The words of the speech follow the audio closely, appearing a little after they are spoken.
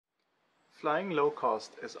Flying low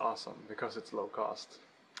cost is awesome because it's low cost.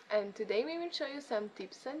 And today we will show you some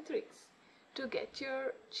tips and tricks to get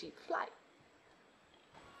your cheap flight.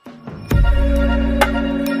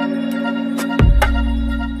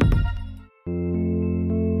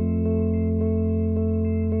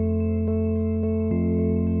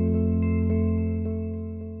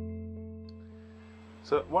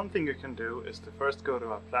 So one thing you can do is to first go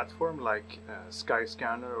to a platform like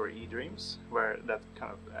Skyscanner or eDreams, where that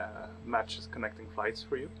kind of matches connecting flights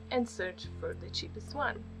for you. And search for the cheapest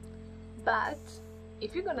one. But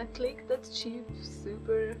if you're gonna click that cheap,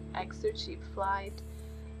 super extra cheap flight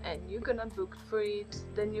and you're gonna book for it,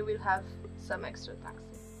 then you will have some extra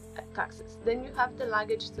taxes. Then you have the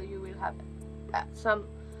luggage, so you will have some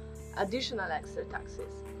additional extra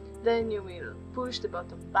taxes. Then you will push the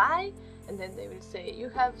button buy, and then they will say you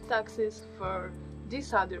have taxes for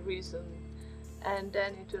this other reason, and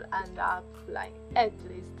then it will end up like at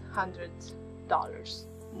least $100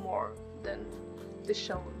 more than the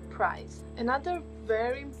shown price. Another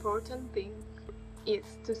very important thing is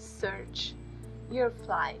to search your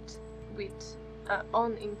flight with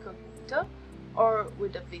on incognito or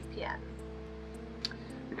with a VPN.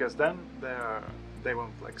 Because then they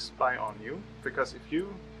won't like spy on you. Because if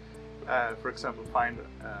you for example, find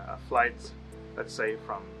a flight, let's say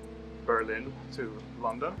from Berlin to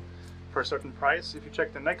London for a certain price, if you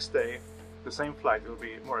check the next day, the same flight will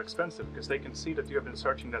be more expensive because they can see that you have been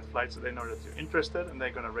searching that flight, so they know that you're interested and they're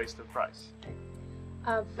going to raise the price.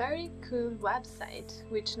 A very cool website,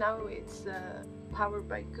 which now is powered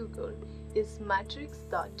by Google, is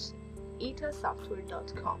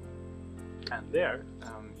matrix.etasoftware.com. And there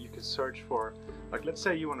you can search for, like, let's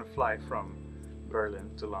say you want to fly from Berlin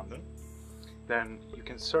to London, then you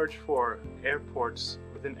can search for airports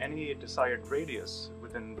within any desired radius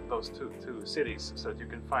within those two cities, so that you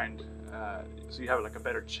can find, so you have like a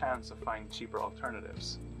better chance of finding cheaper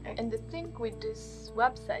alternatives. And the thing with this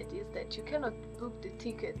website is that you cannot book the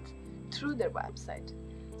ticket through their website,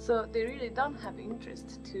 so they really don't have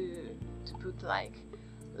interest to put like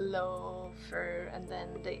low fare and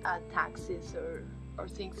then they add taxes or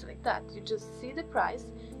things like that. You just see the price,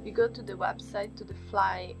 you go to the website, to the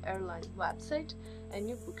Fly airline website, and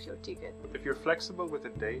you book your ticket. If you're flexible with the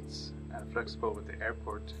dates and flexible with the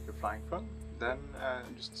airport you're flying from, then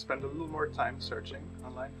just spend a little more time searching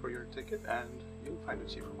online for your ticket and you'll find a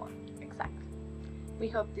cheaper one. Exactly. We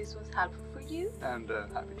hope this was helpful for you. And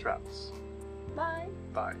happy travels. Bye.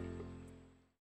 Bye.